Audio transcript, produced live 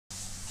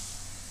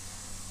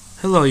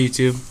Hello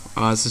YouTube,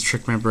 this is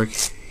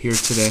TrickManBrick here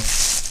today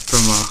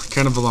from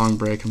kind of a long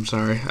break. I'm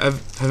sorry. I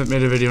haven't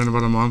made a video in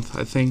about a month,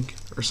 I think,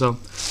 or so.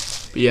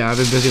 But yeah, I've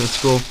been busy with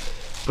school.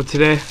 But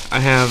today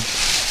I have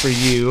for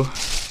you,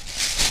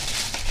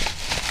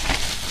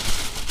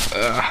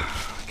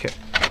 okay,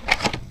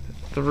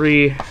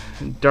 3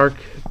 Dark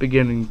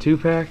Beginning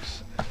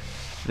 2-packs.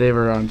 They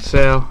were on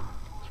sale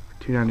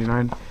for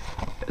 $2.99.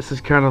 This is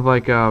kind of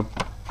like a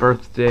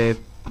birthday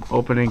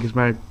opening because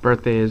my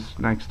birthday is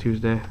next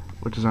Tuesday,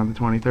 which is on the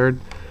 23rd.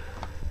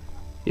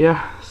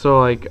 Yeah, so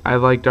like I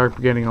like Dark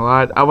Beginning a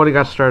lot. I would have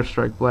got Star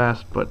Strike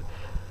Blast, but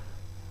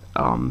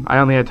I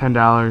only had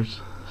 $10,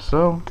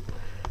 so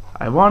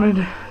I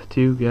wanted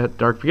to get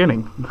Dark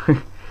Beginning.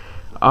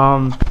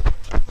 I'll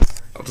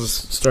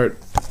just start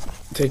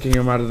taking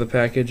them out of the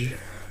package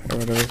or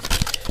whatever.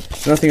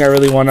 Nothing I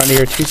really want on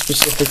here too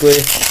specifically.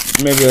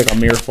 Maybe like a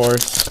Mirror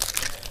Force.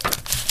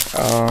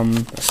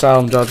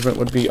 Solemn Judgment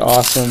would be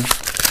awesome.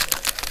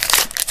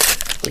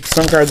 Like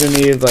some cards I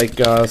need, like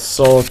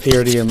Soul of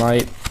Purity and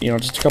Light. You know,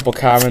 just a couple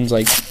commons,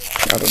 like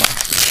I don't know,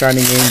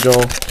 Shining Angel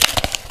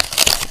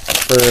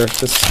for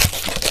this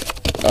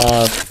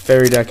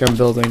fairy deck I'm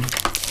building.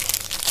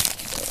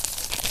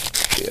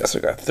 Yeah, so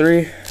I got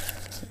 3.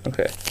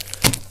 Okay,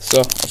 so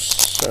I'll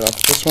start off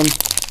with this one.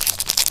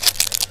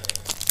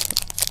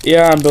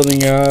 Yeah, I'm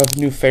building a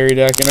new fairy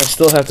deck, and I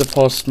still have to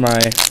post my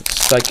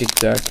psychic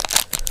deck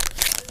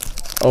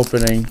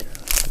opening,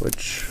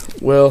 which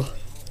will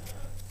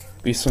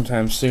be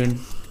sometime soon.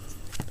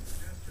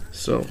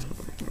 So,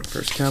 my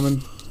first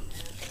common,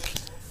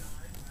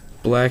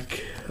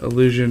 Black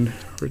Illusion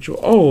Ritual.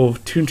 Oh,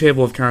 Tune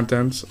Table of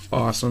Contents,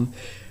 awesome.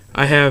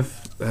 I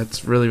have,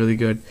 that's really, really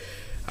good.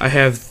 I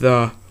have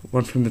the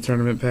one from the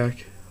tournament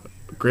pack,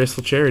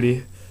 Graceful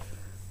Charity,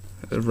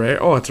 a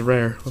rare. Oh, it's a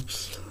rare.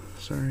 Whoops,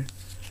 sorry.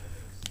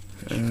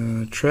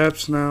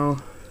 Traps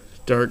Now,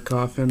 Dark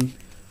Coffin,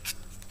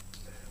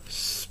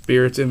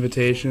 Spirit's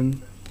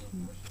Invitation,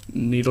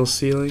 Needle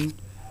Sealing,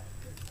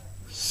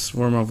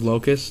 Swarm of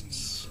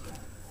Locusts,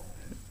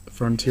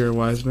 Frontier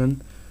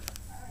Wiseman,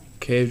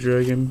 Cave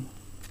Dragon,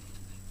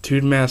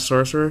 Toon Mass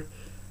Sorcerer.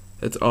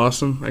 That's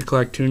awesome. I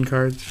collect Toon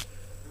cards.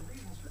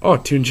 Oh,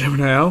 Toon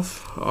Gemini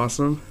Elf.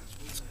 Awesome.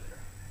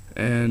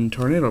 And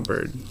Tornado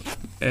Bird.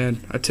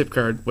 And a tip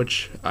card,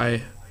 which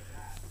I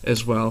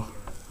as well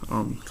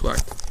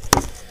collect.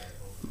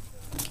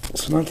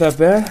 So not that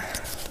bad.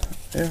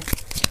 Yeah.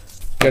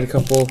 Got a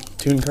couple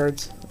Toon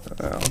cards.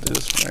 I'll do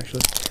this one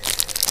actually.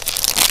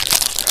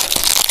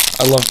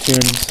 I love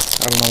tunes.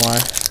 I don't know why.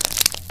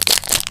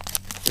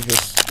 They're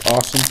just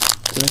awesome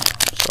to me.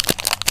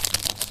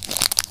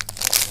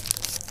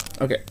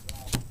 So. Okay.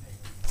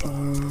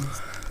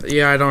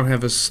 Yeah, I don't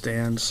have a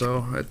stand,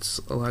 so it's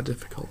a lot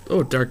difficult.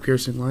 Oh, Dark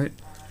Piercing Light.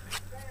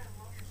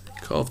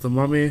 Call of the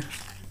Mummy.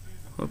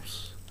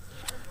 Whoops.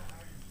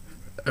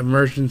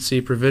 Emergency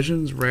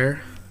Provisions,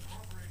 rare.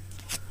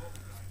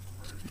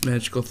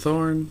 Magical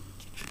Thorn.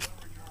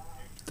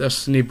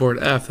 Destiny Board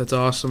F, that's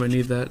awesome. I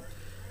need that.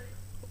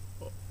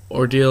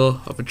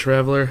 Ordeal of a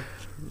Traveler,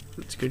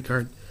 that's a good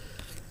card.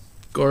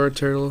 Gora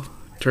Turtle,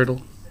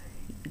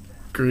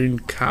 Green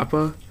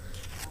Kappa,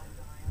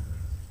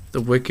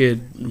 the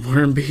Wicked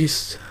Worm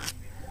Beast,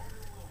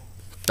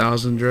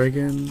 Thousand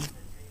Dragon,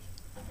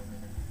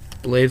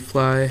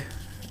 Bladefly,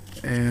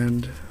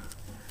 and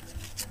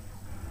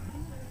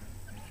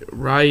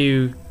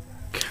Ryu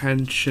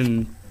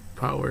Kenshin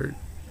powered.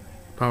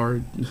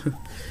 Okay.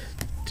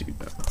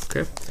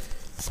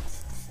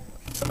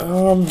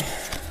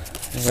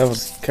 That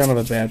was kind of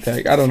a bad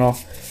pack. I don't know.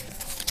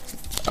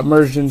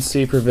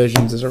 Emergency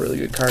Provisions is a really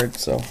good card,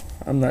 so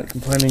I'm not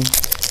complaining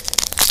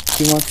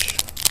too much.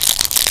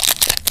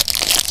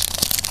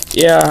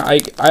 Yeah, I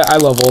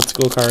love old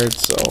school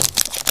cards, so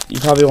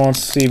you probably won't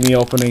see me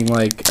opening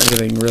like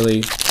anything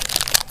really,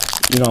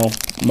 you know,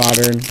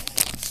 modern.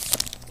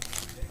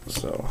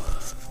 So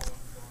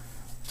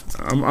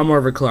I'm more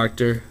of a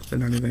collector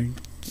than anything.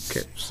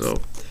 Okay, so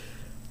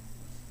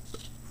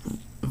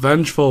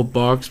Vengeful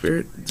Bog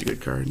Spirit, it's a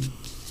good card.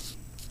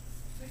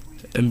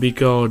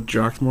 Mbiko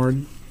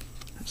Drakmord,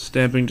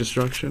 Stamping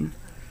Destruction,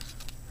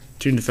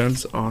 Toon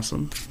Defense,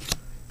 awesome.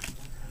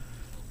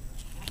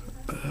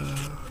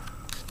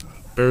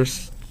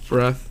 Burst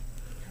Breath,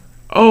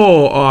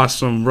 oh,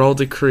 awesome. Roll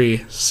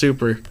Decree,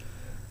 super.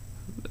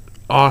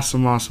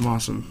 Awesome.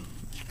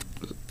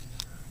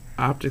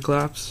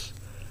 Opticlaps,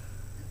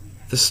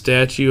 the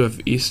Statue of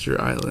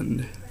Easter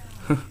Island,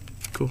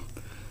 cool.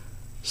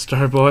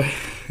 Starboy,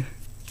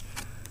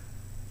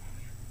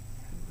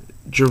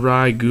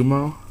 Jirai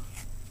Gumo.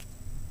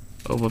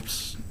 Oh,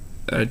 whoops.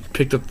 I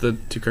picked up the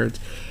 2 cards.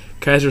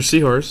 Kaiser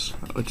Seahorse,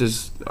 which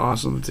is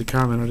awesome. It's a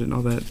common. I didn't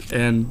know that.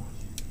 And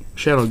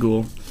Shadow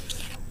Ghoul.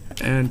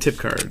 And Tip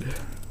Card.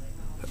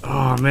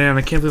 Oh, man.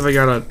 I can't believe I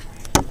got a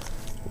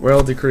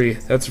Royal Decree.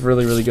 That's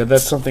really, really good.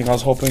 That's something I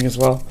was hoping as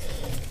well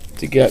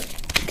to get,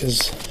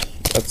 because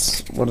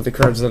that's one of the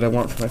cards that I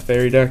want for my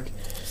fairy deck.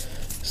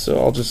 So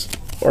I'll just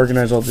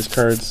organize all these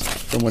cards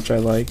from which I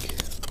like.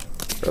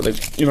 Or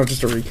like, you know,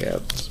 just a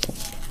recap. So.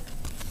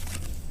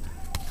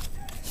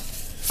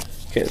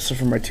 Okay, so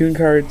for my Toon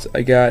cards,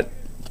 I got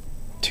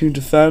Toon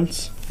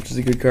Defense, which is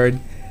a good card.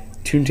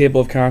 Toon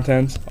Table of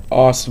Contents,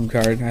 awesome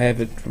card. I have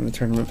it from the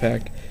tournament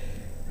pack.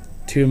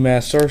 Toon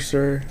Mass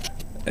Sorcerer,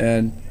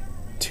 and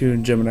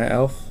Toon Gemini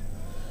Elf.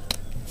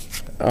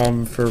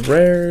 For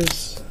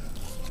rares,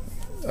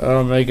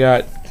 I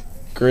got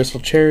Graceful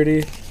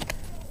Charity,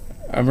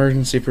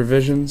 Emergency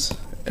Provisions,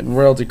 and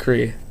Royal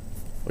Decree,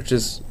 which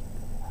is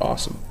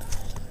awesome.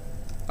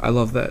 I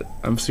love that.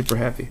 I'm super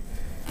happy.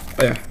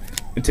 Oh yeah,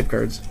 and tip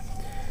cards.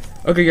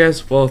 Okay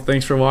guys, well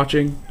thanks for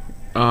watching.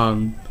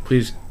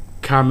 Please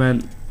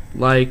comment,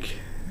 like,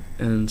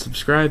 and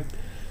subscribe.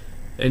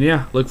 And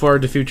yeah, look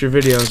forward to future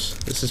videos.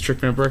 This is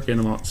Trickman Brick, and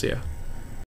I'm out. See ya.